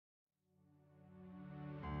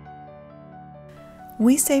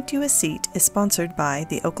We Saved You a Seat is sponsored by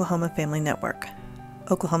the Oklahoma Family Network.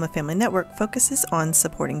 Oklahoma Family Network focuses on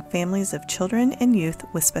supporting families of children and youth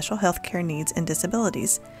with special health care needs and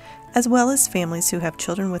disabilities, as well as families who have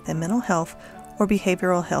children with a mental health or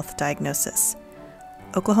behavioral health diagnosis.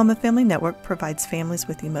 Oklahoma Family Network provides families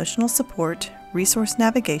with emotional support, resource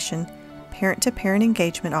navigation, parent-to-parent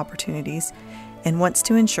engagement opportunities, and wants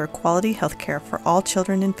to ensure quality health care for all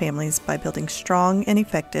children and families by building strong and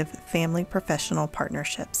effective family-professional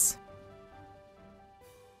partnerships.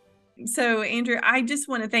 So, Andrew, I just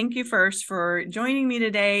want to thank you first for joining me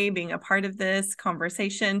today, being a part of this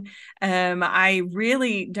conversation. I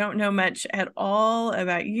really don't know much at all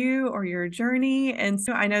about you or your journey, and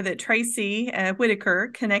so I know that Tracy Whitaker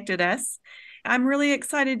connected us. I'm really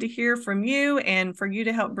excited to hear from you and for you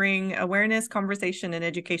to help bring awareness, conversation, and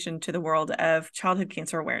education to the world of childhood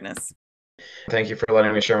cancer awareness. Thank you for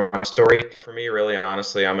letting me share my story. For me, really,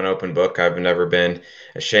 honestly, I'm an open book. I've never been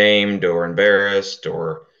ashamed or embarrassed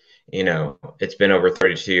it's been over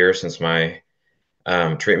 32 years since my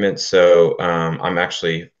treatment. So I'm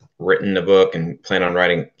actually written a book and plan on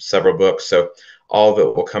writing several books. So all of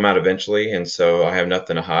it will come out eventually. And so I have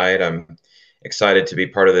nothing to hide. I'm excited to be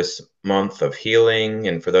part of this month of healing.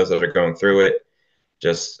 And for those that are going through it,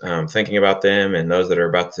 just thinking about them and those that are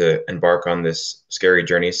about to embark on this scary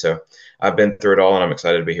journey. So I've been through it all and I'm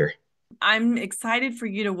excited to be here. I'm excited for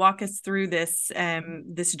you to walk us through this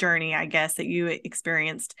journey, I guess, that you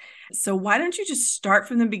experienced. So why don't you just start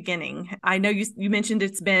from the beginning? I know you mentioned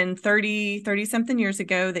it's been 30 something years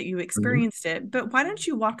ago that you experienced it, but why don't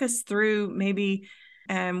you walk us through maybe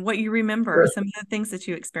what you remember, Sure. some of the things that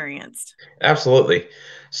you experienced? Absolutely.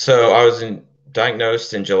 So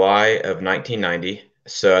diagnosed in July of 1990.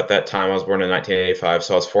 So at that time, I was born in 1985.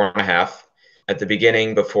 So I was four and a half. At the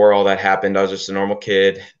beginning, before all that happened, I was just a normal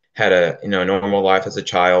kid, had a normal life as a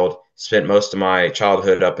child, spent most of my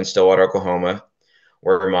childhood up in Stillwater, Oklahoma,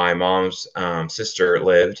 where my mom's sister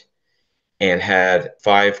lived, and had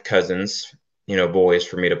five cousins, boys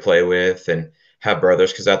for me to play with and have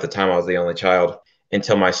brothers, because at the time I was the only child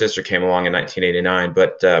until my sister came along in 1989.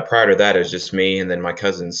 But prior to that, it was just me and then my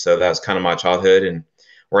cousins. So that was kind of my childhood and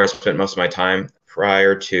where I spent most of my time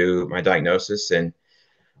prior to my diagnosis, and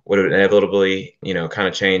would inevitably, kind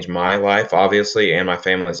of change my life, obviously, and my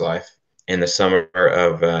family's life in the summer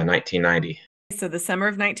of 1990. So the summer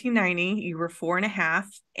of 1990, you were four and a half,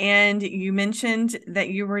 and you mentioned that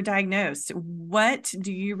you were diagnosed. What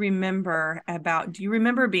do you remember do you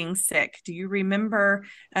remember being sick? Do you remember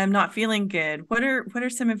not feeling good? What are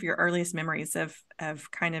some of your earliest memories of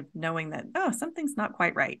kind of knowing that, oh, something's not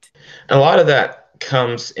quite right? And a lot of that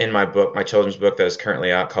comes in my book, my children's book that is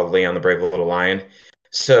currently out called Lyon, the Brave Little Lion.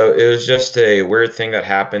 So it was just a weird thing that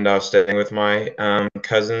happened. I was staying with my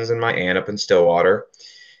cousins and my aunt up in Stillwater.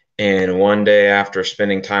 And one day after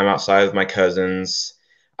spending time outside with my cousins,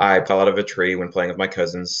 I fell out of a tree when playing with my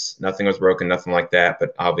cousins. Nothing was broken, nothing like that,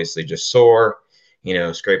 but obviously just sore,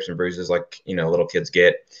 scrapes and bruises like, little kids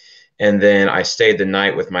get. And then I stayed the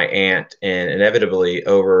night with my aunt, and inevitably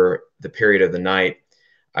over the period of the night,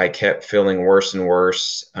 I kept feeling worse and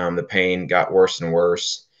worse. The pain got worse and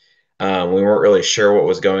worse. We weren't really sure what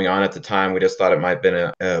was going on at the time. We just thought it might have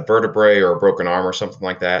been a vertebrae or a broken arm or something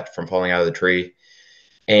like that from falling out of the tree.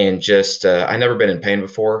 And just, I never been in pain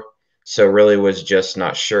before. So really was just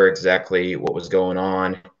not sure exactly what was going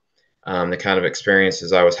on. The kind of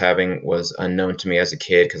experiences I was having was unknown to me as a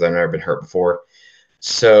kid because I've never been hurt before.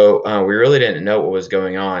 So we really didn't know what was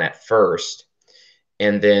going on at first.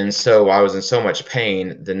 And then so I was in so much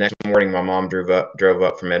pain. The next morning, my mom drove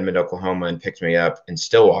up from Edmond, Oklahoma, and picked me up in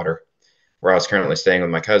Stillwater, where I was currently staying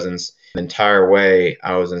with my cousins. The entire way,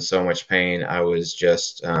 I was in so much pain. I was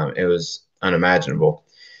just, it was unimaginable.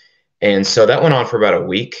 And so that went on for about a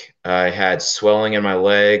week. I had swelling in my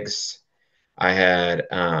legs. I had,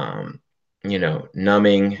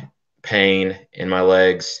 numbing pain in my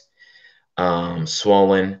legs,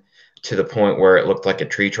 swollen to the point where it looked like a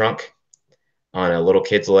tree trunk on a little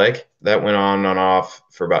kid's leg. That went on and off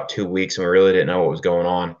for about 2 weeks, and we really didn't know what was going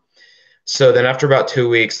on. So then after about 2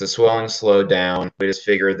 weeks, the swelling slowed down. We just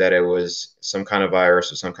figured that it was some kind of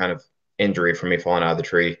virus or some kind of injury from me falling out of the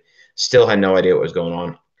tree. Still had no idea what was going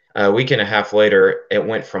on. A week and a half later, it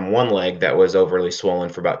went from one leg that was overly swollen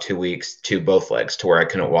for about 2 weeks to both legs to where I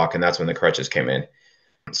couldn't walk, and that's when the crutches came in.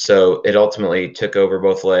 So it ultimately took over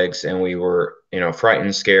both legs, and we were,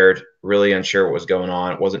 frightened, scared, really unsure what was going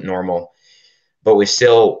on. It wasn't normal, but we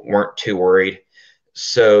still weren't too worried.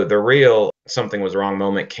 So the real something was wrong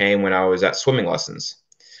moment came when I was at swimming lessons.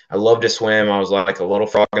 I loved to swim. I was like a little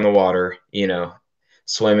frog in the water,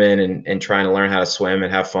 swimming and trying to learn how to swim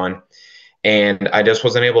and have fun. and I just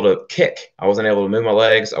wasn't able to kick. I wasn't able to move my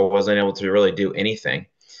legs. I wasn't able to really do anything.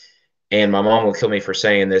 And my mom will kill me for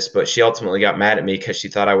saying this, but she ultimately got mad at me because she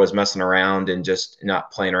thought I was messing around and just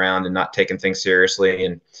not playing around and not taking things seriously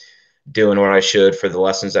and doing what I should for the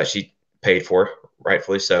lessons that she paid for,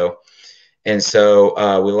 rightfully so. And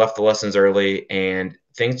so we left the lessons early, and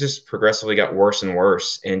things just progressively got worse and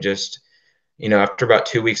worse. And just, after about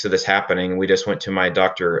 2 weeks of this happening, we just went to my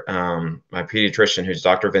doctor, my pediatrician, who's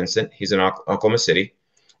Dr. Vincent. He's in Oklahoma City,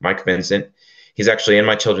 Mike Vincent. He's actually in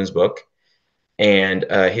my children's book, and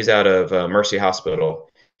he's out of Mercy Hospital.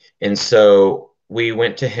 And so we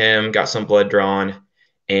went to him, got some blood drawn,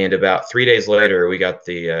 and about 3 days later, we got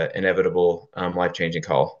the inevitable life-changing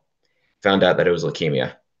call. Found out that it was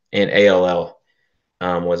leukemia, and ALL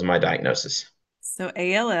was my diagnosis. So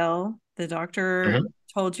ALL, the doctor Mhm.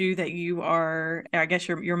 told you that you are, I guess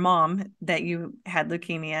your mom, that you had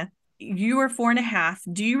leukemia. You were 4.5.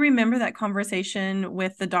 Do you remember that conversation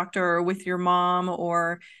with the doctor or with your mom,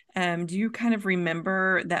 or do you kind of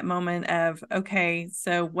remember that moment of, okay,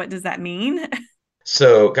 so what does that mean?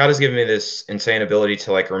 So God has given me this insane ability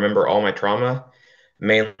to like remember all my trauma,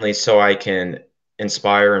 mainly so I can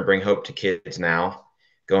inspire and bring hope to kids now,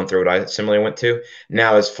 going through what I similarly went to.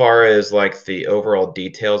 Now, as far as like the overall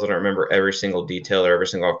details, I don't remember every single detail or every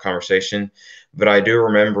single conversation, but I do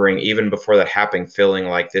remembering even before that happening, feeling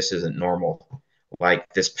like this isn't normal.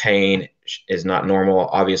 Like this pain is not normal.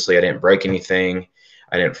 Obviously, I didn't break anything.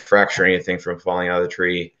 I didn't fracture anything from falling out of the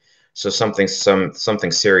tree. So something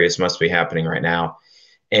serious must be happening right now.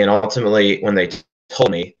 And ultimately, when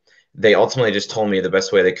told me, they ultimately just told me the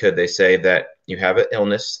best way they could. They say that you have an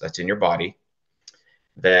illness that's in your body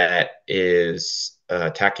that is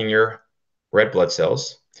attacking your red blood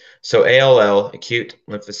cells. So ALL, acute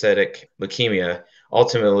lymphocytic leukemia,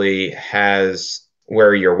 ultimately has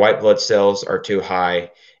where your white blood cells are too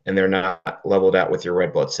high and they're not leveled out with your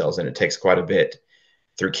red blood cells, and it takes quite a bit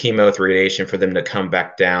through chemo, through radiation, for them to come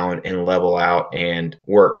back down and level out and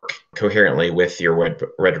work coherently with your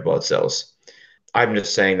red blood cells. I'm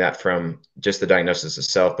just saying that from just the diagnosis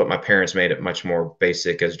itself, but my parents made it much more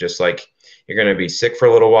basic as just like, you're going to be sick for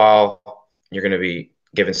a little while, you're going to be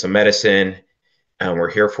given some medicine, and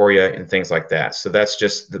we're here for you, and things like that. So that's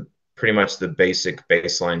just the pretty much the basic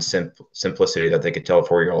baseline simplicity that they could tell a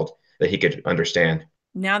 4-year-old that he could understand.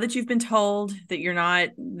 Now that you've been told that you're not,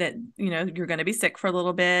 that, you're going to be sick for a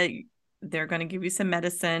little bit, they're going to give you some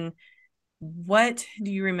medicine. What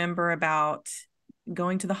do you remember about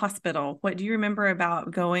going to the hospital? What do you remember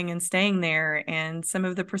about going and staying there and some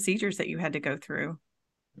of the procedures that you had to go through?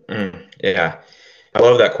 Yeah. I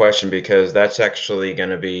love that question because that's actually going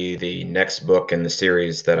to be the next book in the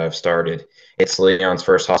series that I've started. It's Leon's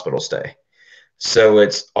first hospital stay. So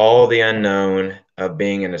it's all the unknown of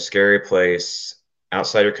being in a scary place,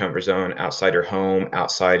 outside your comfort zone, outside your home,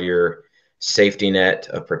 outside your safety net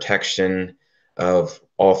of protection, of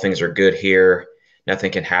all things are good here.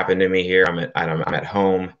 Nothing can happen to me here. I'm at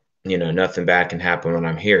home. Nothing bad can happen when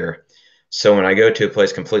I'm here. So when I go to a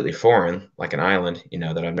place completely foreign, like an island,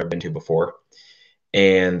 that I've never been to before,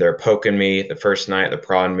 and they're poking me the first night, they're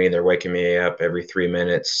prodding me, they're waking me up every 3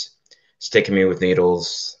 minutes, sticking me with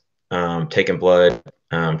needles, taking blood,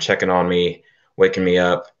 checking on me, waking me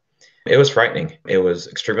up. It was frightening. It was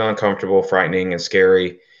extremely uncomfortable, frightening, and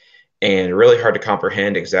scary, and really hard to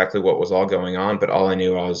comprehend exactly what was all going on. But all I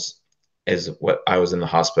knew is what I was in the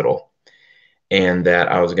hospital, and that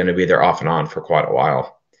I was going to be there off and on for quite a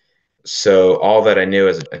while. So all that I knew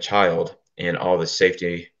as a child and all the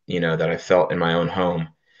safety, that I felt in my own home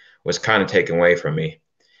was kind of taken away from me.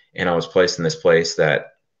 And I was placed in this place that,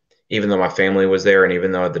 even though my family was there and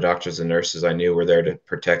even though the doctors and nurses I knew were there to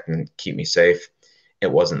protect and keep me safe,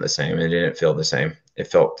 it wasn't the same. It didn't feel the same. It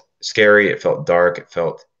felt scary. It felt dark. It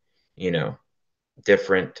felt, you know,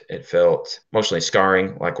 different. It felt emotionally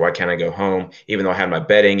scarring. Like, why can't I go home? Even though I had my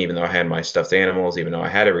bedding, even though I had my stuffed animals, even though I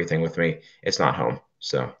had everything with me, it's not home.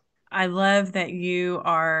 So, I love that you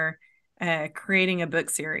are creating a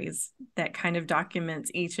book series that kind of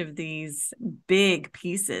documents each of these big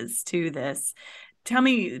pieces to this. Tell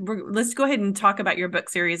me, let's go ahead and talk about your book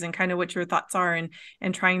series and kind of what your thoughts are,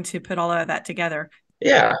 and trying to put all of that together.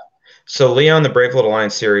 yeah. So Leon the Brave Little Lion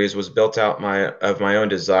series was built out my own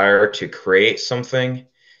desire to create something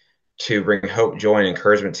to bring hope, joy, and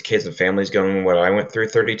encouragement to kids and families going what I went through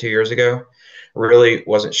 32 years ago. Really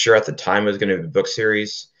wasn't sure at the time it was going to be a book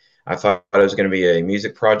series. I thought it was going to be a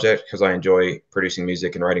music project because I enjoy producing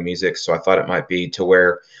music and writing music. So I thought it might be to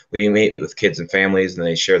where we meet with kids and families and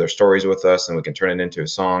they share their stories with us and we can turn it into a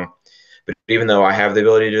song. But even though I have the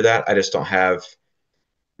ability to do that, I just don't have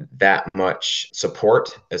that much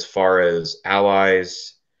support as far as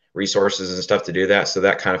allies, resources and stuff to do that. So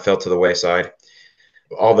that kind of fell to the wayside.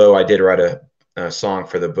 Although I did write a song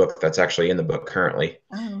for the book that's actually in the book currently,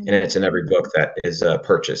 Oh, and neat. it's in every book that is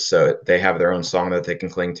purchased. So they have their own song that they can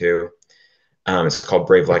cling to. It's called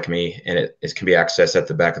Brave Like Me, and it can be accessed at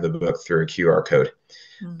the back of the book through a QR code.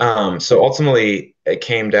 Mm. So ultimately, it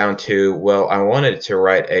came down to, well, I wanted to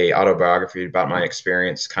write a autobiography about my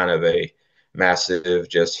experience, kind of a massive,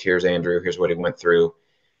 just here's Andrew, here's what he went through,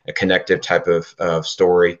 a connective type of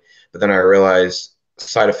story. But then I realized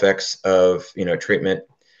side effects of treatment,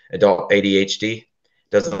 adult ADHD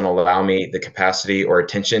doesn't allow me the capacity or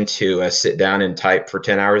attention to sit down and type for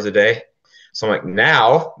 10 hours a day. So I'm like,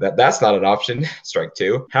 now that that's not an option, strike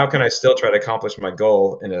two. How can I still try to accomplish my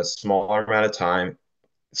goal in a smaller amount of time,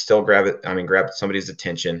 still grab somebody's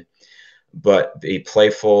attention, but be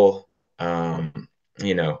playful,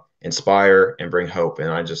 inspire and bring hope. And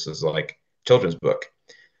I just was like, children's book.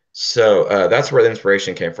 So that's where the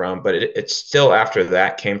inspiration came from. But it's still, after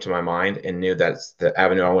that came to my mind and knew that's the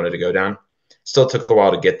avenue I wanted to go down. Still took a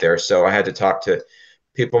while to get there. So I had to talk to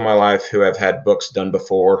people in my life who have had books done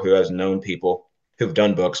before, who has known people who've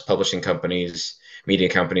done books, publishing companies, media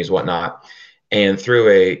companies, whatnot. And through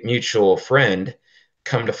a mutual friend,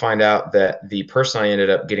 come to find out that the person I ended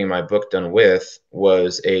up getting my book done with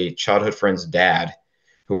was a childhood friend's dad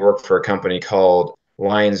who worked for a company called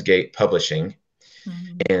Lionsgate Publishing,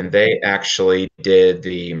 Mm. and they actually did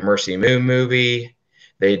the Mercy Moon movie.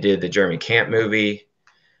 They did the Jeremy Camp movie.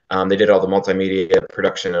 They did all the multimedia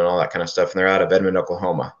production and all that kind of stuff, and they're out of Edmond,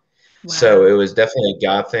 Oklahoma. So Wow. it was definitely a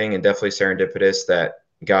God thing and definitely serendipitous that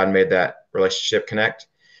God made that relationship connect,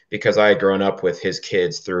 because I had grown up with his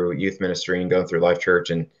kids through youth ministry and going through Life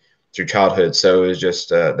Church and through childhood. So it was just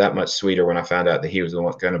that much sweeter when I found out that he was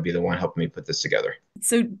going to be the one helping me put this together.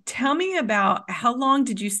 So tell me about, how long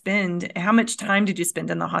did you spend, how much time did you spend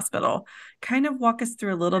in the hospital? Kind of walk us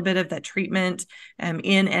through a little bit of that treatment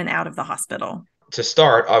in and out of the hospital. To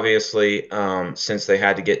start, obviously, since they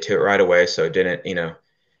had to get to it right away, so it didn't,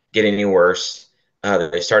 get any worse.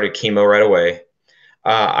 They started chemo right away.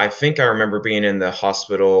 I think I remember being in the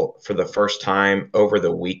hospital for the first time over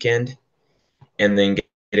the weekend and then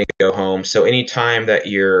getting to go home. So anytime that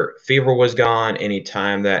your fever was gone,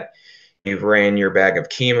 anytime that you've ran your bag of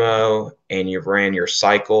chemo and you've ran your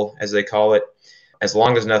cycle, as they call it, as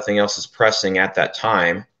long as nothing else is pressing at that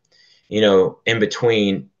time, in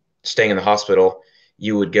between staying in the hospital,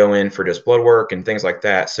 you would go in for just blood work and things like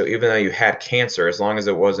that. So even though you had cancer, as long as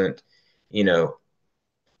it wasn't, you know,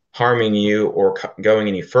 harming you or going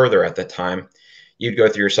any further at that time, you'd go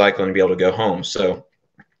through your cycle and be able to go home. So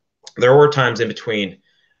there were times in between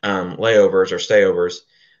layovers or stayovers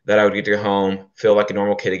that I would get to go home, feel like a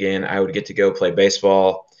normal kid again. I would get to go play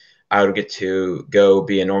baseball. I would get to go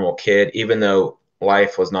be a normal kid, even though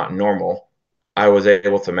life was not normal. I was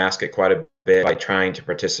able to mask it quite a bit by trying to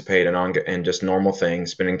participate in just normal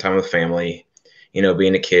things, spending time with family,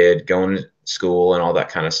 being a kid, going to school, and all that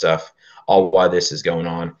kind of stuff, all while this is going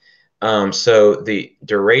on. So the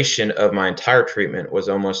duration of my entire treatment was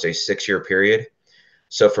almost a 6 year period.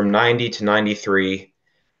 So from 90 to 93,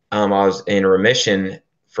 I was in remission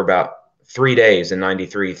for about 3 days in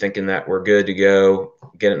 93, thinking that we're good to go,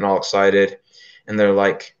 getting all excited. And they're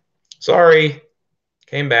like, sorry,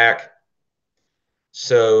 came back.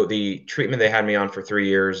 So the treatment they had me on for 3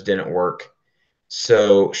 years didn't work.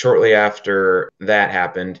 So shortly after that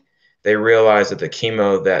happened, they realized that the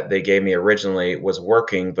chemo that they gave me originally was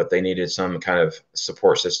working, but they needed some kind of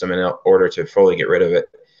support system in order to fully get rid of it.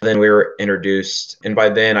 Then we were introduced, and by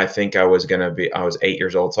then I think I was 8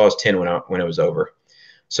 years old, so I was 10 when it was over.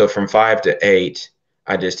 So from 5 to 8,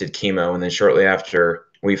 I just did chemo, and then shortly after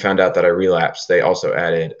we found out that I relapsed, they also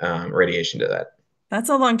added radiation to that. That's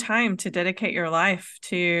a long time to dedicate your life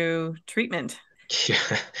to treatment.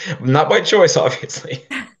 Yeah, not by choice, obviously.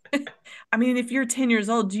 I mean, if you're 10 years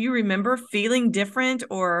old, do you remember feeling different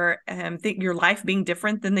or think your life being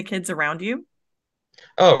different than the kids around you?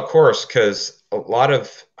 Oh, of course, because a lot of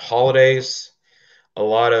holidays, a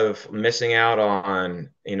lot of missing out on,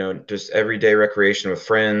 just everyday recreation with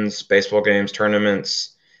friends, baseball games,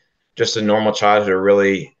 tournaments, just a normal childhood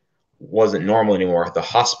really wasn't normal anymore. The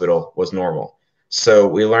hospital was normal. So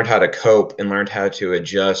we learned how to cope and learned how to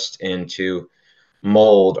adjust and to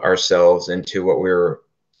mold ourselves into what we were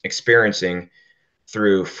experiencing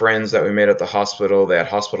through friends that we made at the hospital. They had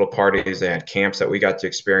hospital parties, they had camps that we got to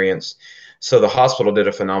experience. So the hospital did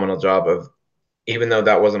a phenomenal job of, even though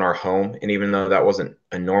that wasn't our home and even though that wasn't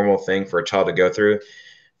a normal thing for a child to go through,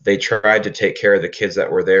 they tried to take care of the kids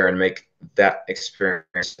that were there and make that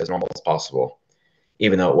experience as normal as possible,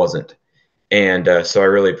 even though it wasn't. And so I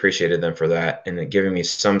really appreciated them for that and giving me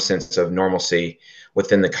some sense of normalcy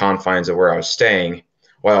within the confines of where I was staying,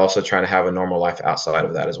 while also trying to have a normal life outside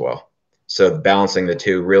of that as well. So balancing the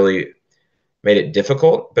two really made it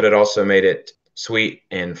difficult, but it also made it sweet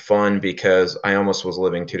and fun because I almost was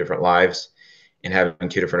living two different lives and having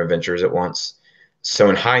two different adventures at once. So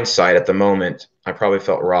in hindsight, at the moment, I probably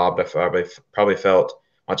felt robbed. I probably felt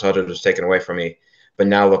my childhood was taken away from me. But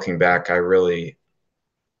now looking back, I really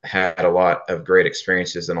had a lot of great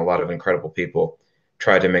experiences and a lot of incredible people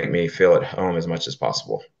tried to make me feel at home as much as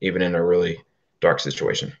possible, even in a really dark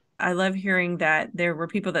situation. I love hearing that there were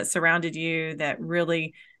people that surrounded you that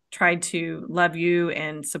really tried to love you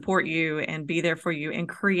and support you and be there for you and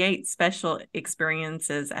create special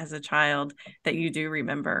experiences as a child that you do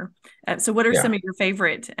remember. So, what are Yeah. some of your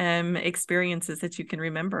favorite experiences that you can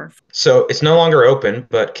remember? So it's no longer open,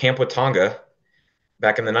 but Camp Watauga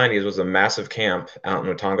back in the 90s was a massive camp out in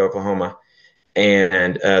Watauga, Oklahoma.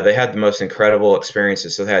 And they had the most incredible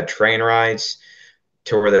experiences. So they had train rides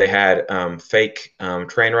to where they had fake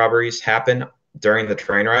train robberies happen during the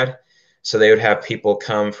train ride. So they would have people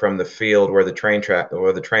come from the field where the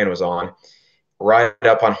train was on, ride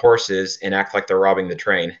up on horses and act like they're robbing the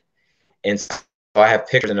train. And so I have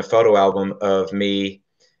pictures in a photo album of me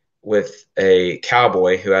with a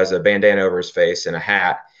cowboy who has a bandana over his face and a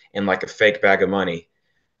hat and like a fake bag of money.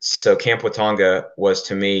 So Camp Watauga was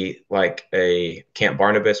to me like a Camp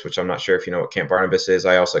Barnabas, which I'm not sure if you know what Camp Barnabas is.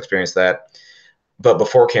 I also experienced that. But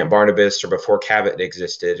before Camp Barnabas or before Cabot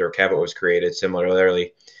existed or Cabot was created,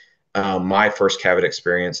 similarly, my first Cabot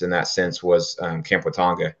experience in that sense was Camp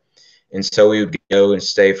Watauga. And so we would go and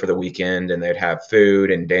stay for the weekend, and they'd have food.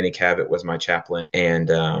 And Danny Cabot was my chaplain, and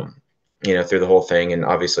through the whole thing. And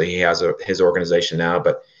obviously, he has his organization now.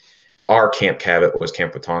 But our Camp Cabot was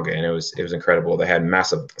Camp Watauga, and it was incredible. They had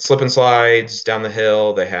massive slip and slides down the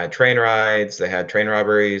hill. They had train rides. They had train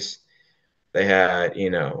robberies. They had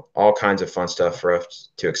all kinds of fun stuff for us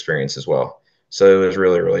to experience as well. So it was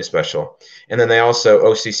really really special. And then they also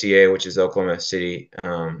OCCA, which is Oklahoma City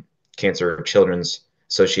Cancer Children's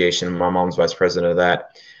Association. My mom's vice president of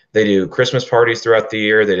that. They do Christmas parties throughout the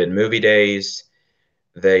year. They did movie days.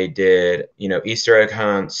 They did Easter egg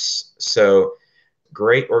hunts. So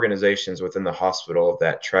great organizations within the hospital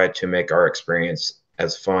that tried to make our experience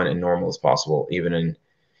as fun and normal as possible, even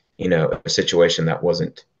in a situation that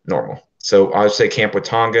wasn't normal. So I would say Camp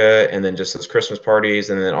Watauga, and then just those Christmas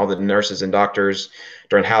parties, and then all the nurses and doctors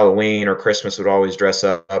during Halloween or Christmas would always dress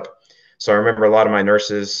up. So I remember a lot of my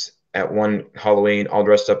nurses at one Halloween all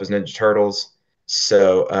dressed up as Ninja Turtles.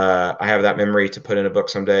 So I have that memory to put in a book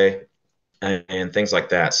someday, and things like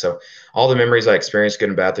that. So all the memories I experienced, good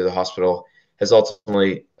and bad, through the hospital has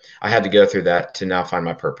ultimately I had to go through that to now find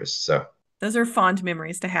my purpose. So Those are fond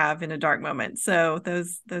memories to have in a dark moment. So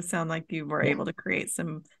those sound like you were yeah. able to create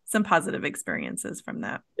some positive experiences from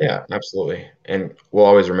that. Yeah, absolutely. And we'll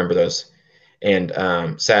always remember those. And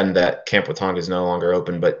saddened that Camp Watauga is no longer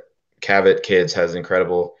open, but Cabot Kids has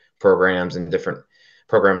incredible programs, and different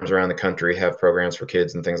programs around the country have programs for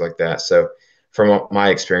kids and things like that. So from my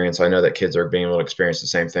experience, I know that kids are being able to experience the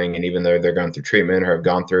same thing. And even though they're going through treatment or have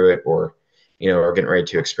gone through it, or are getting ready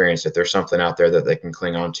to experience it, there's something out there that they can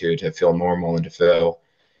cling on to feel normal and to feel,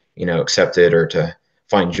 accepted, or to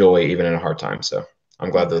find joy even in a hard time. So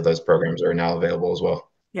I'm glad that those programs are now available as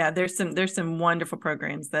well. Yeah, there's some wonderful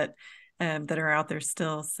programs that are out there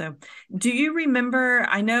still. So, do you remember?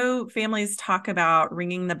 I know families talk about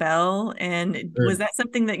ringing the bell, and was Mm. that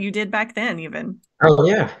something that you did back then, even? Oh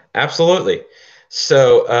yeah, absolutely.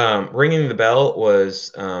 So ringing the bell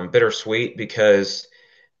was bittersweet because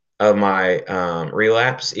of my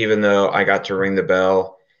relapse. Even though I got to ring the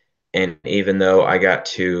bell, and even though I got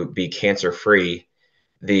to be cancer free,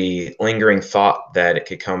 the lingering thought that it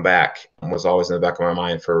could come back was always in the back of my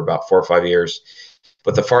mind for about 4 or 5 years.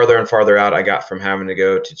 But the farther and farther out I got from having to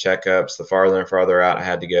go to checkups, the farther and farther out I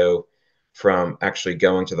had to go from actually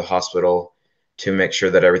going to the hospital to make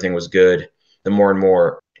sure that everything was good, the more and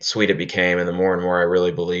more sweet it became, and the more and more I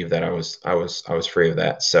really believed that I was free of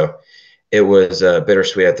that. So it was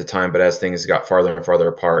bittersweet at the time, but as things got farther and farther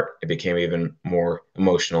apart, it became even more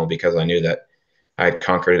emotional because I knew that I had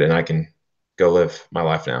conquered it and I can go live my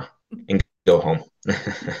life now and go home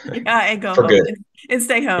Yeah, and go for home good. and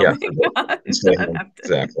stay Yeah, home. for good. not, And stay not home. have to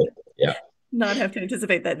Exactly. Yeah. not have to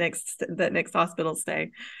anticipate that next hospital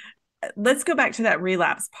stay. Let's go back to that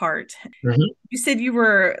relapse part. Mhm. You said you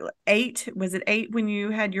were 8. Was it 8 when you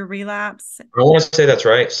had your relapse? I want to say that's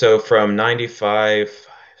right. So from 95,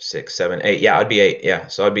 6, 7, 8. Yeah, I'd be 8. Yeah.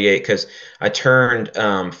 So I'd be 8 because I turned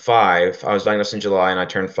 5. I was diagnosed in July and I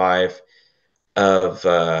turned 5 of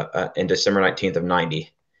in December 19th of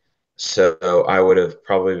 90. So I would have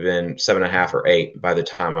probably been 7.5 or 8 by the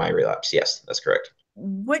time I relapsed. Yes, that's correct.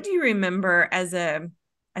 what do you remember as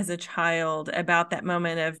a child about that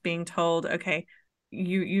moment of being told, okay,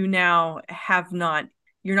 you now have not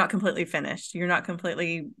you're not completely finished. You're not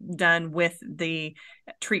completely done with the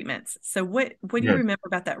treatments. So what do you Hmm. remember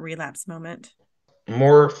about that relapse moment?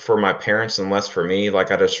 More for my parents and less for me.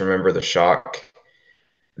 Like I just remember the shock,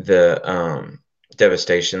 the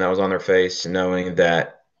devastation that was on their face, knowing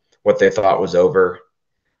that what they thought was over,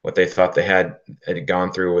 what they thought they had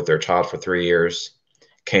gone through with their child for 3 years,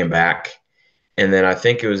 came back. And then I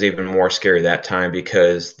think it was even more scary that time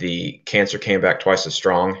because the cancer came back twice as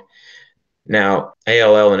strong. Now,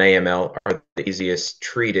 ALL and AML are the easiest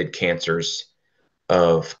treated cancers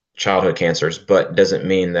of childhood cancers, but doesn't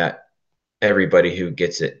mean that everybody who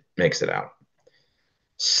gets it makes it out.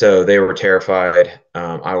 So they were terrified.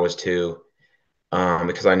 I was too,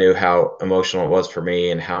 because I knew how emotional it was for me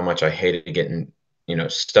and how much I hated getting,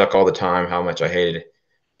 stuck all the time, how much I hated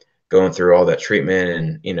going through all that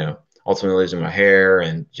treatment and, ultimately losing my hair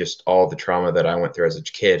and just all the trauma that I went through as a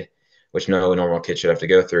kid, which no normal kid should have to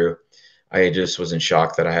go through. I just was in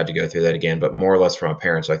shock that I had to go through that again. But more or less from my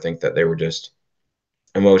parents, I think that they were just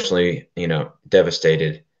emotionally,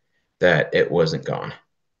 devastated that it wasn't gone.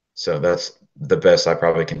 So that's the best I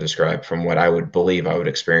probably can describe from what I would believe I would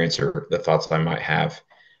experience or the thoughts I might have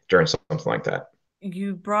during something like that.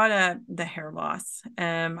 You brought up the hair loss.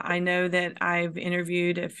 I know that I've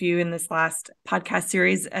interviewed a few in this last podcast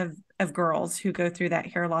series of girls who go through that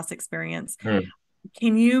hair loss experience. Hmm.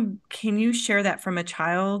 Can you share that from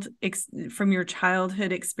from your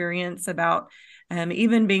childhood experience about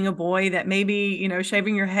even being a boy that maybe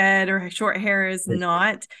shaving your head or short hair is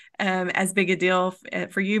not as big a deal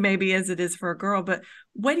for you maybe as it is for a girl, but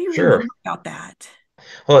what do you Sure. remember about that?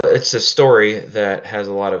 Well, it's a story that has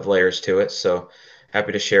a lot of layers to it, so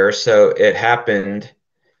happy to share. So it happened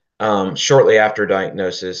shortly after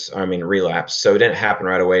diagnosis, I mean relapse. So it didn't happen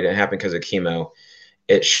right away. It didn't happen because of chemo.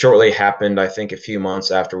 It shortly happened, I think, a few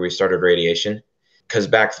months after we started radiation. Because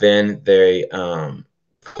back then they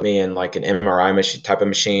put me in like an MRI machine type of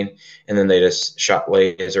machine, and then they just shot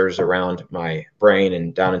lasers around my brain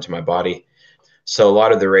and down into my body. So a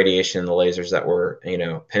lot of the radiation and the lasers that were,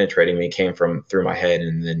 penetrating me came from through my head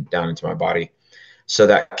and then down into my body. So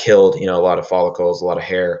that killed, a lot of follicles, a lot of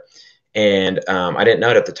hair. And I didn't know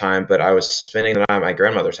it at the time, but I was spending the night at my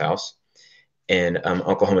grandmother's house in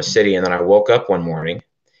Oklahoma City, and then I woke up one morning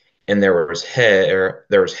and there was hair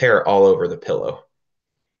all over the pillow,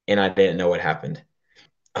 and I didn't know what happened.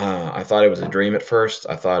 I thought it was a dream at first.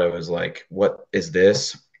 I thought it was like, what is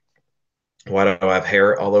this? Why do I have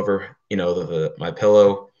hair all over, my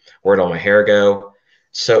pillow? Where'd all my hair go?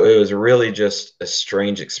 So it was really just a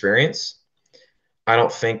strange experience. I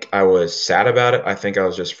don't think I was sad about it. I think I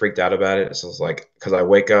was just freaked out about it. So it's like, because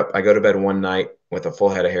I go to bed one night with a full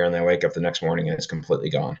head of hair, and then I wake up the next morning and it's completely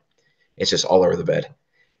gone. It's just all over the bed.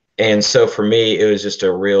 And so for me, it was just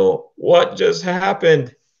a real, what just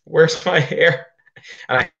happened? Where's my hair?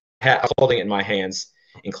 And I was holding it in my hands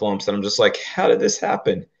in clumps, and I'm just like, how did this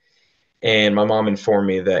happen? And my mom informed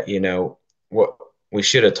me that, what we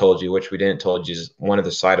should have told you, which we didn't told you, is one of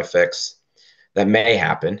the side effects that may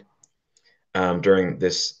happen during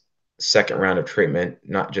this second round of treatment,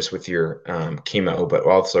 not just with your chemo, but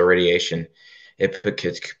also radiation.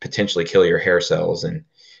 Could potentially kill your hair cells and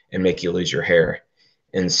make you lose your hair.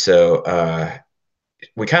 And so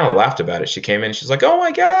we kind of laughed about it. She came in and she's like, "Oh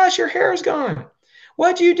my gosh, your hair is gone.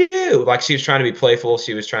 What'd you do?" Like she was trying to be playful.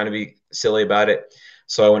 She was trying to be silly about it.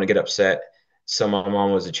 So I wouldn't get upset. So my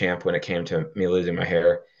mom was a champ when it came to me losing my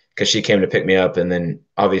hair because she came to pick me up. And then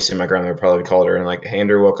obviously my grandmother probably called her and like, "Hey,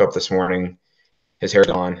 Andrew woke up this morning. His hair's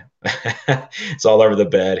gone. It's all over the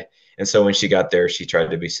bed." And so when she got there, she tried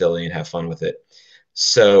to be silly and have fun with it.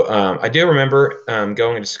 So I do remember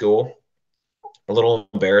going into school a little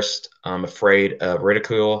embarrassed, afraid of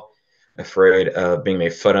ridicule, afraid of being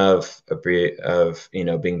made fun of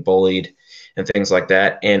being bullied and things like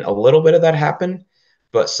that. And a little bit of that happened,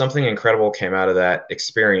 but something incredible came out of that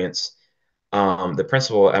experience. The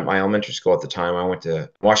principal at my elementary school at the time, I went to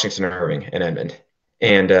Washington Irving in Edmond,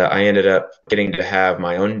 and I ended up getting to have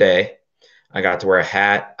my own day. I got to wear a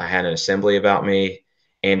hat. I had an assembly about me.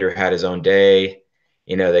 Andrew had his own day.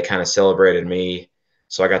 They kind of celebrated me.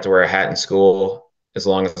 So I got to wear a hat in school as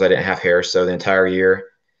long as I didn't have hair. So the entire year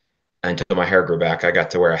until my hair grew back, I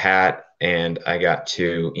got to wear a hat, and I got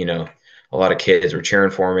to, a lot of kids were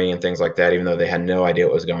cheering for me and things like that, even though they had no idea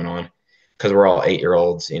what was going on. Because we're all 8-year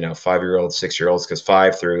olds, 5-year olds, 6-year olds, because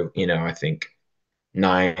five through, I think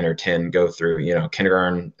 9 or 10 go through,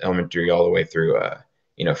 kindergarten, elementary, all the way through,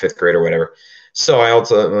 fifth grade or whatever. So I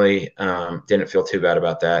ultimately didn't feel too bad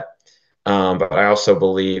about that. But I also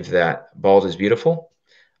believe that bald is beautiful.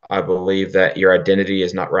 I believe that your identity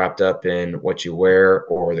is not wrapped up in what you wear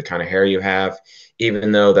or the kind of hair you have,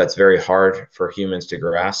 even though that's very hard for humans to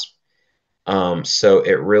grasp. So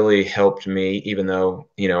it really helped me, even though,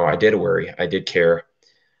 I did worry, I did care.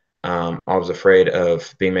 I was afraid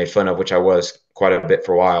of being made fun of, which I was quite a bit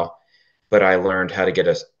for a while, but I learned how to get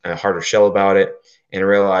a harder shell about it and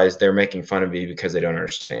realize they're making fun of me because they don't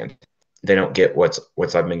understand. They don't get what's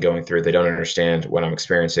I've been going through. They don't understand what I'm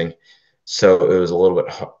experiencing. So it was a little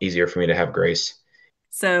bit easier for me to have grace.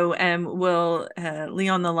 So, will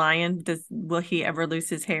Leon the lion, will he ever lose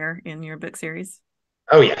his hair in your book series?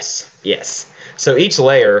 Oh yes, yes. So each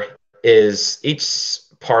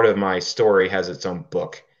part of my story has its own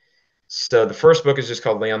book. So the first book is just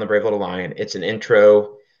called Leon the Brave Little Lion. It's an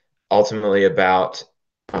intro, ultimately about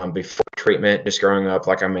before treatment, just growing up,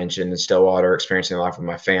 like I mentioned, in Stillwater, experiencing life with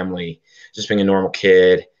my family, just being a normal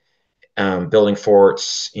kid, building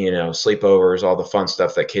forts, sleepovers, all the fun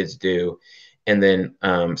stuff that kids do. And then,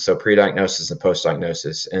 so pre-diagnosis and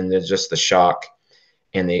post-diagnosis, and then just the shock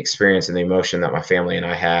and the experience and the emotion that my family and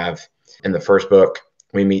I have. In the first book,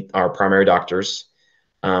 we meet our primary doctors.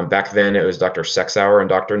 Back then, it was Dr. Sexauer and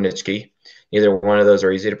Dr. Nitschke. Neither one of those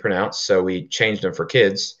are easy to pronounce, so we changed them for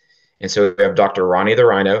kids. And so we have Dr. Ronnie the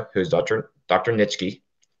Rhino, who's Dr. Nitschke.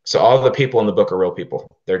 So all the people in the book are real people.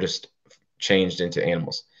 They're just changed into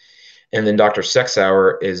animals. And then Dr.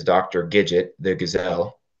 Sexauer is Dr. Gidget, the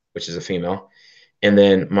gazelle, which is a female. And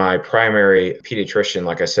then my primary pediatrician,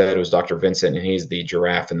 like I said, was Dr. Vincent, and he's the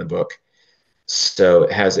giraffe in the book. So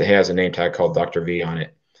it has a name tag called Dr. V on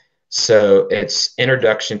it. So it's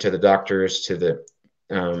introduction to the doctors, to the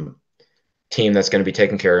um, team that's going to be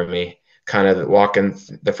taking care of me, kind of walking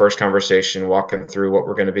the first conversation, walking through what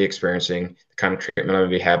we're going to be experiencing, the kind of treatment I'm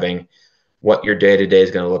going to be having, what your day to day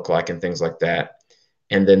is going to look like, and things like that.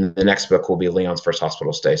 And then the next book will be Leon's first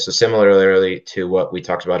hospital stay. So similarly to what we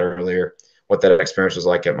talked about earlier, what that experience was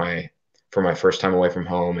like for my first time away from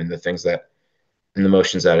home, and the things that and the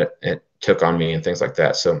emotions that it took on me and things like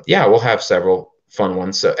that. So yeah, we'll have several fun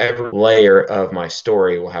ones. So every layer of my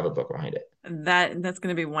story will have a book behind it. That's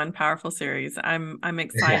going to be one powerful series. I'm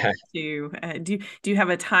excited to do you have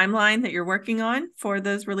a timeline that you're working on for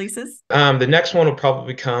those releases? The next one will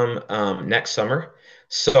probably come next summer.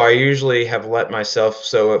 So I usually have let myself.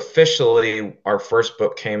 So officially, our first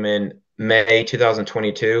book came in May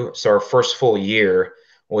 2022. So our first full year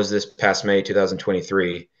was this past May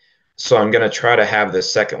 2023. So I'm going to try to have the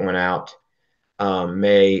second one out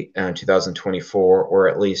May 2024, or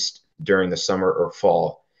at least during the summer or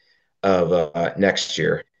fall of next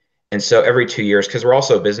year. And so every 2 years, because we're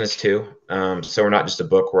also a business too. So we're not just a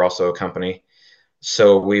book, we're also a company.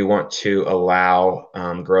 So we want to allow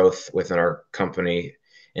growth within our company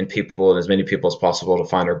and people, and as many people as possible, to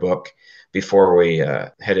find our book before we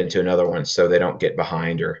head into another one, so they don't get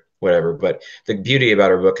behind or whatever. But the beauty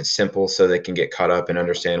about our book is simple, so they can get caught up and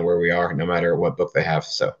understand where we are, no matter what book they have.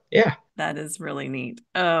 So yeah. That is really neat.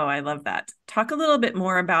 Oh, I love that. Talk a little bit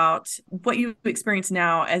more about what you experience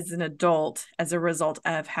now as an adult as a result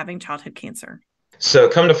of having childhood cancer. So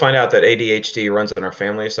come to find out that ADHD runs in our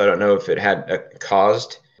family. So I don't know if it had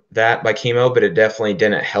caused that by chemo, but it definitely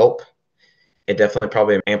didn't help. It definitely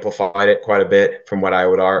probably amplified it quite a bit from what I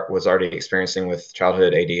was already experiencing with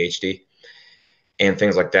childhood ADHD and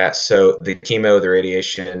things like that. So the chemo, the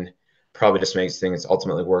radiation probably just makes things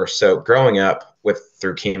ultimately worse. So growing up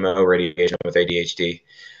through chemo, radiation with ADHD,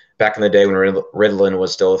 back in the day when Ritalin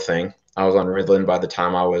was still a thing, I was on Ritalin by the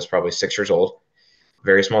time I was probably 6 years old,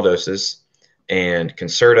 very small doses, and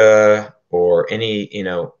Concerta or any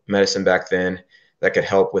medicine back then that could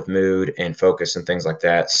help with mood and focus and things like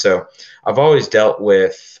that. So I've always dealt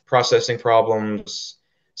with processing problems,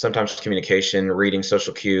 sometimes communication, reading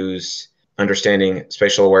social cues, understanding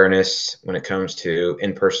spatial awareness when it comes to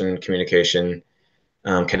in-person communication,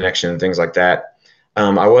 connection, things like that.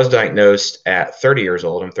 I was diagnosed at 30 years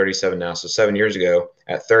old. I'm 37 now, so 7 years ago,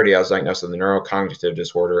 at 30, I was diagnosed with a neurocognitive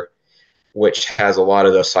disorder, which has a lot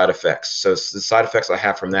of those side effects. So the side effects I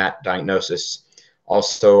have from that diagnosis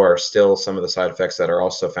also are still some of the side effects that are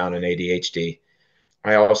also found in ADHD.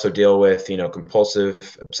 I also deal with, compulsive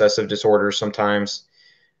obsessive disorders sometimes.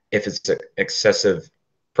 If it's excessive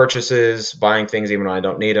purchases, buying things even when I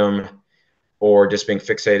don't need them, or just being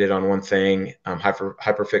fixated on one thing.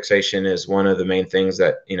 Hyperfixation is one of the main things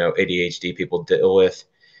that ADHD people deal with.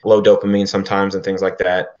 Low dopamine sometimes and things like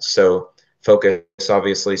that. So focus,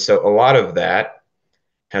 obviously. So a lot of that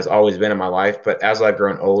has always been in my life, but as I've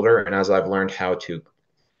grown older and as I've learned how to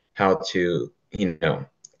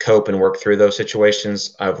cope and work through those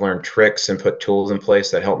situations, I've learned tricks and put tools in place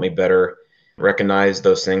that help me better recognize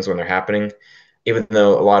those things when they're happening. even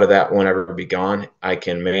though a lot of that won't ever be gone, I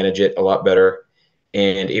can manage it a lot better.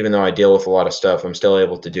 And even though I deal with a lot of stuff, I'm still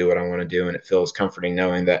able to do what I want to do. And it feels comforting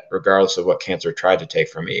knowing that regardless of what cancer tried to take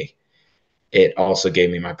from me, it also gave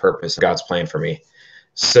me my purpose, God's plan for me.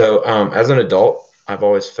 So as an adult, I've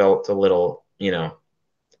always felt a little,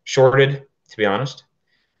 shorted, to be honest,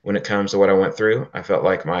 when it comes to what I went through. I felt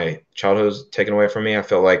like my childhood was taken away from me. I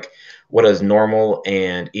felt like what is normal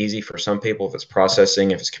and easy for some people, if it's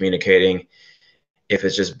processing, if it's communicating, if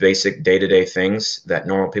it's just basic day-to-day things that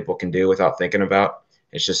normal people can do without thinking about,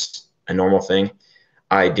 it's just a normal thing.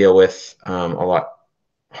 I deal with a lot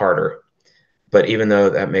harder. But even though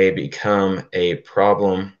that may become a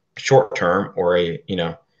problem short term, or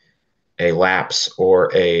a lapse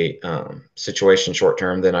or a situation short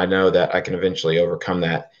term, then I know that I can eventually overcome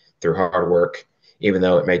that through hard work, even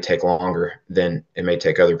though it may take longer than it may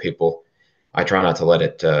take other people. I try not to let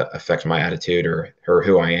it affect my attitude or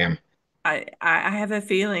who I am. I have a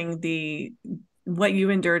feeling the what you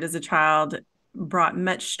endured as a child brought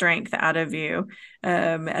much strength out of you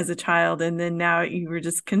as a child, and then now you were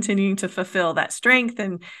just continuing to fulfill that strength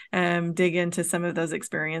and dig into some of those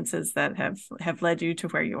experiences that have led you to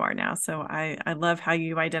where you are now. So I love how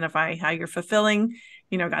you identify how you're fulfilling,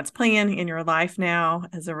 God's plan in your life now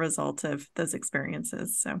as a result of those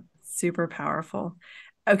experiences. So super powerful.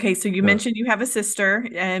 Okay, so you Uh, mentioned you have a sister,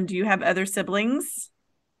 and do you have other siblings?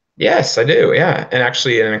 Yes, I do. Yeah. And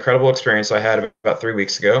actually, an incredible experience I had about 3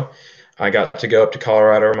 weeks ago. I got to go up to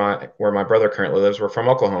Colorado, where my brother currently lives. We're from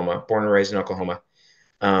Oklahoma, born and raised in Oklahoma.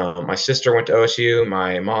 My sister went to OSU.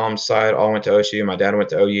 My mom's side all went to OSU. My dad went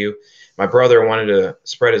to OU. My brother wanted to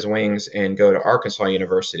spread his wings and go to Arkansas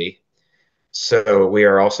University. So we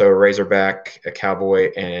are also a Razorback, a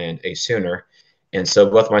Cowboy, and a Sooner. And so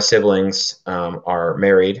both my siblings are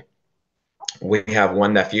married. We have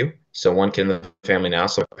one nephew, so one kid in the family now.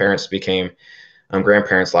 So parents became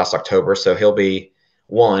grandparents last October. So he'll be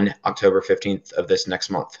one October 15th of this next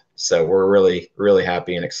month. So we're really, really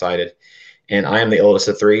happy and excited. And I am the oldest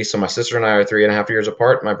of three. So my sister and I are 3.5 years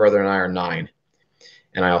apart. My brother and I are 9.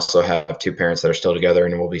 And I also have two parents that are still together,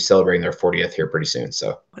 and we'll be celebrating their 40th here pretty soon.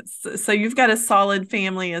 So, So you've got a solid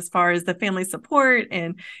family as far as the family support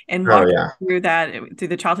and oh walking yeah. through that, through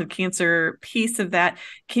the childhood cancer piece of that.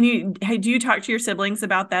 Do you talk to your siblings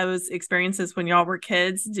about those experiences when y'all were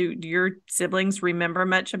kids? Do your siblings remember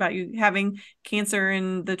much about you having cancer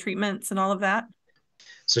and the treatments and all of that?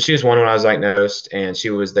 So she was one when I was diagnosed, and she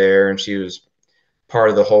was there, and she was part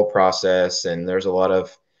of the whole process. And there's a lot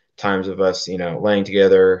of times of us, laying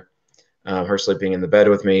together, her sleeping in the bed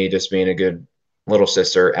with me, just being a good little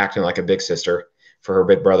sister, acting like a big sister for her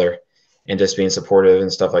big brother, and just being supportive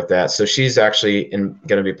and stuff like that. So she's actually going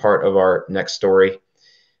to be part of our next story.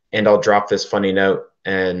 And I'll drop this funny note,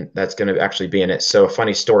 and that's going to actually be in it. So a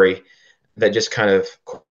funny story that just kind of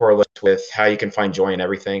correlates with how you can find joy in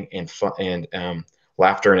everything and fun and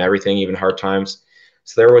laughter in everything, even hard times.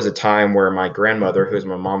 So there was a time where my grandmother, who is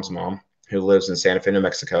my mom's mom, who lives in Santa Fe, New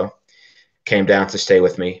Mexico, came down to stay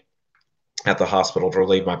with me at the hospital to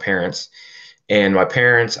relieve my parents. And my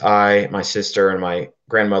parents, my sister, and my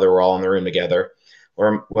grandmother were all in the room together.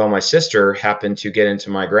 Well, my sister happened to get into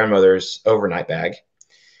my grandmother's overnight bag,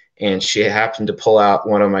 and she happened to pull out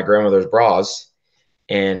one of my grandmother's bras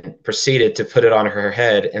and proceeded to put it on her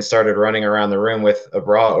head and started running around the room with a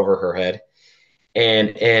bra over her head.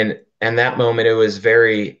 And that moment, it was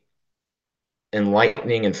very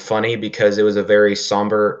enlightening and funny because it was a very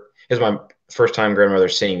somber. It was my first time grandmother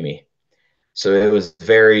seeing me, so it was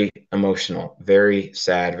very emotional, very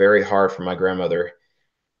sad, very hard for my grandmother,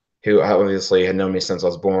 who obviously had known me since I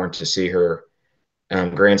was born, to see her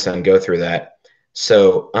grandson go through that.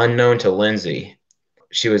 So unknown to Lindsay,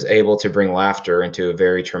 she was able to bring laughter into a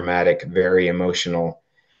very traumatic, very emotional,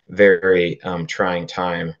 very trying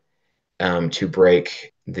time, to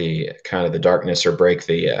break the kind of the darkness, or break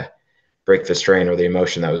the strain or the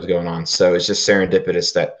emotion that was going on. So it's just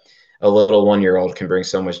serendipitous that a little 1-year-old can bring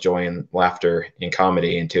so much joy and laughter and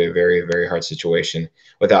comedy into a very, very hard situation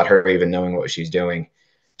without her even knowing what she's doing,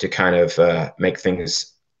 to kind of make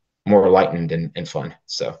things more lightened and fun.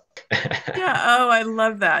 So, Yeah. Oh, I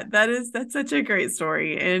love that. That's such a great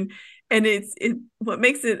story. And it what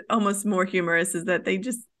makes it almost more humorous is that they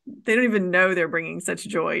don't even know they're bringing such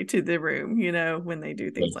joy to the room, when they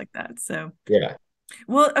do things like that. So yeah.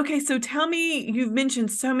 well, okay, so tell me, you've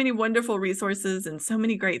mentioned so many wonderful resources and so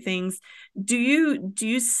many great things. Do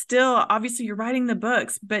you still, obviously you're writing the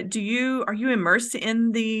books, but are you immersed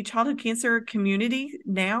in the childhood cancer community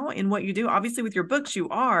now in what you do? Obviously with your books you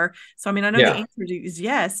are. So I mean, I know the Yeah. answer is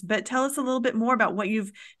yes, but tell us a little bit more about what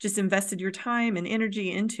you've just invested your time and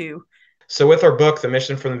energy into. So with our book, the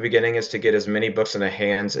mission from the beginning is to get as many books in the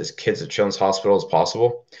hands as kids at Children's Hospital as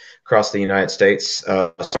possible across the United States,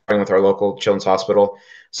 starting with our local Children's Hospital.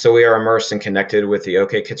 So we are immersed and connected with the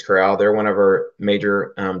OK Kids Corral. They're one of our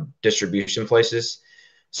major distribution places.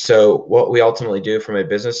 So what we ultimately do from a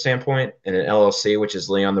business standpoint in an LLC, which is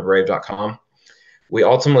lyonthebrave.com, we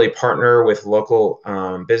ultimately partner with local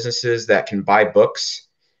businesses that can buy books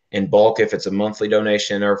in bulk if it's a monthly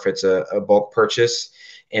donation or if it's a bulk purchase.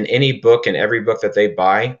 And any book and every book that they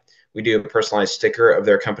buy, we do a personalized sticker of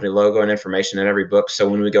their company logo and information in every book. So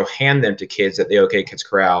when we go hand them to kids at the OK Kids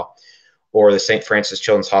Corral or the St. Francis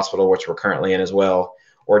Children's Hospital, which we're currently in as well,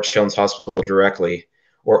 or Children's Hospital directly,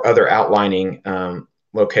 or other outlining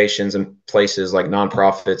locations and places like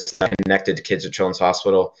nonprofits that are connected to kids at Children's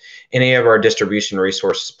Hospital, any of our distribution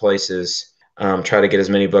resource places try to get as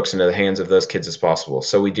many books into the hands of those kids as possible.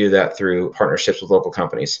 So we do that through partnerships with local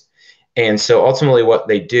companies. And so ultimately what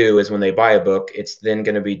they do is when they buy a book, it's then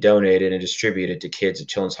going to be donated and distributed to kids at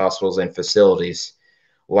children's hospitals and facilities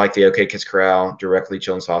like the OK Kids Corral, directly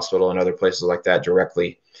Children's Hospital, and other places like that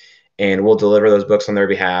directly. And we'll deliver those books on their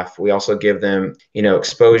behalf. We also give them,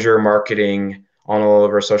 exposure marketing on all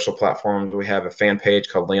of our social platforms. We have a fan page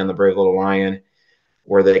called Lyon the Brave Little Lion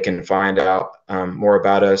where they can find out more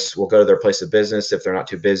about us. We'll go to their place of business if they're not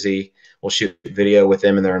too busy. We'll shoot video with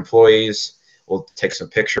them and their employees. We'll take some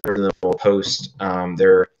pictures and then we'll post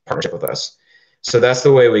their partnership with us. So that's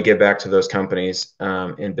the way we give back to those companies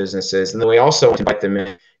and businesses. And then we also invite them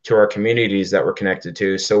in to our communities that we're connected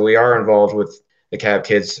to. So we are involved with the Cabot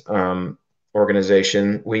Kids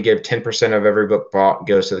organization. We give 10% of every book bought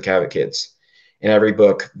goes to the Cabot Kids. In every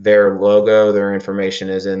book, their logo, their information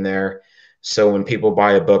is in there. So when people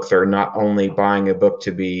buy a book, they're not only buying a book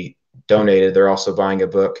to be donated, they're also buying a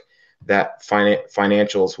book that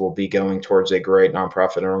financials will be going towards a great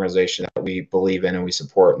nonprofit organization that we believe in and we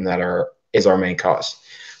support, and that is our main cause.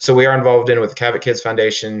 So we are involved with the Cabot Kids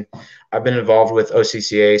Foundation. I've been involved with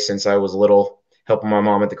OCCA since I was little, helping my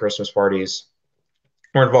mom at the Christmas parties.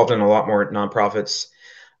 We're involved in a lot more nonprofits.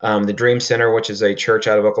 The Dream Center, which is a church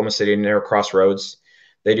out of Oklahoma City near Crossroads,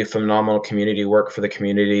 they do phenomenal community work for the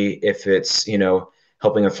community. If it's,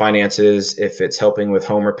 helping with finances, if it's helping with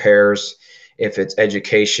home repairs, if it's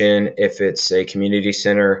education, if it's a community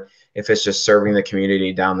center, if it's just serving the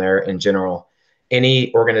community down there in general.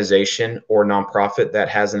 Any organization or nonprofit that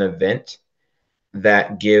has an event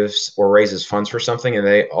that gives or raises funds for something, and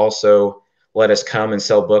they also let us come and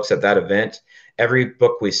sell books at that event, every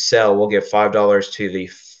book we sell, we'll give $5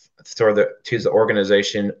 to the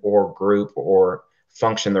organization or group or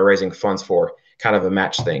function they're raising funds for, kind of a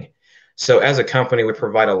match thing. So as a company, we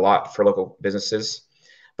provide a lot for local businesses,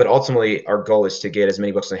 but ultimately our goal is to get as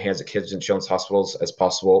many books in the hands of kids in children's hospitals as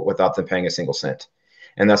possible without them paying a single cent.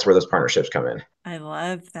 And that's where those partnerships come in. I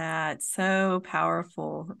love that. So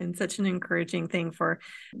powerful and such an encouraging thing for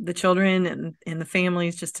the children and the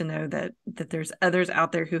families, just to know that there's others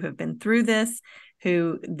out there who have been through this,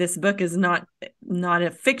 who this book is not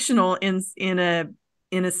a fictional in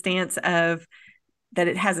a stance of that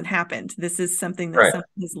it hasn't happened. This is something that Right. someone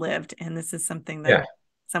has lived, and this is something that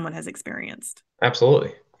someone has experienced.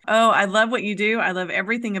 Absolutely. Oh, I love what you do. I love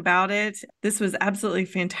everything about it. This was absolutely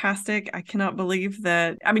fantastic. I cannot believe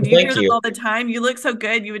that. I mean, do you hear this all the time? You look so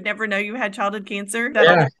good. You would never know you had childhood cancer.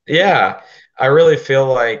 Yeah. I really feel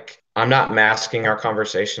like I'm not masking our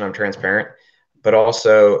conversation. I'm transparent, but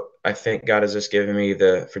also I think God has just given me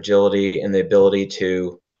the fragility and the ability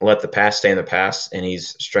to let the past stay in the past. And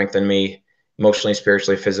he's strengthened me emotionally,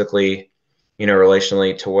 spiritually, physically,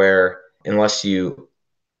 relationally, to where unless you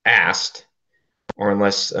asked, or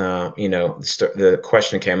unless the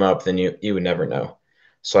question came up, then you would never know.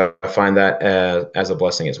 So I find that as a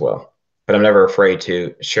blessing as well. But I'm never afraid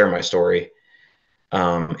to share my story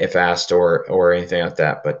if asked or anything like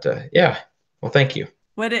that. But well, thank you.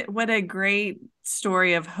 What a great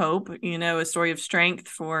story of hope, a story of strength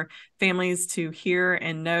for families to hear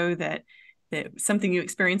and know that something you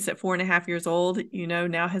experienced at 4.5 years old,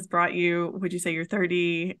 now has brought you, would you say you're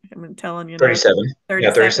 30? I'm telling you now. 37. 37.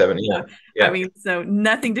 Yeah, 37. Yeah. I mean, so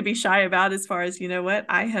nothing to be shy about as far as, what,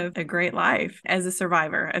 I have a great life as a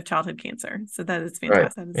survivor of childhood cancer. So that is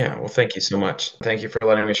fantastic. Right. Yeah. Well, thank you so much. Thank you for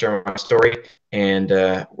letting me share my story. And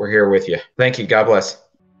we're here with you. Thank you. God bless.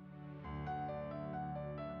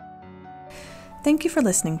 Thank you for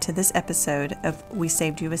listening to this episode of We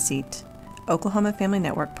Saved You a Seat. Oklahoma Family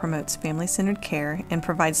Network promotes family-centered care and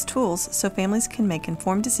provides tools so families can make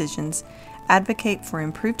informed decisions, advocate for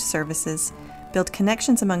improved services, build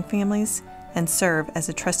connections among families, and serve as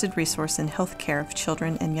a trusted resource in health care of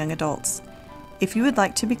children and young adults. If you would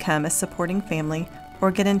like to become a supporting family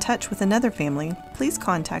or get in touch with another family, please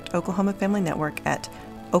contact Oklahoma Family Network at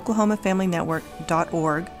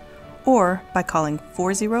oklahomafamilynetwork.org or by calling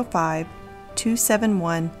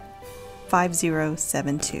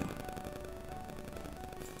 405-271-5072.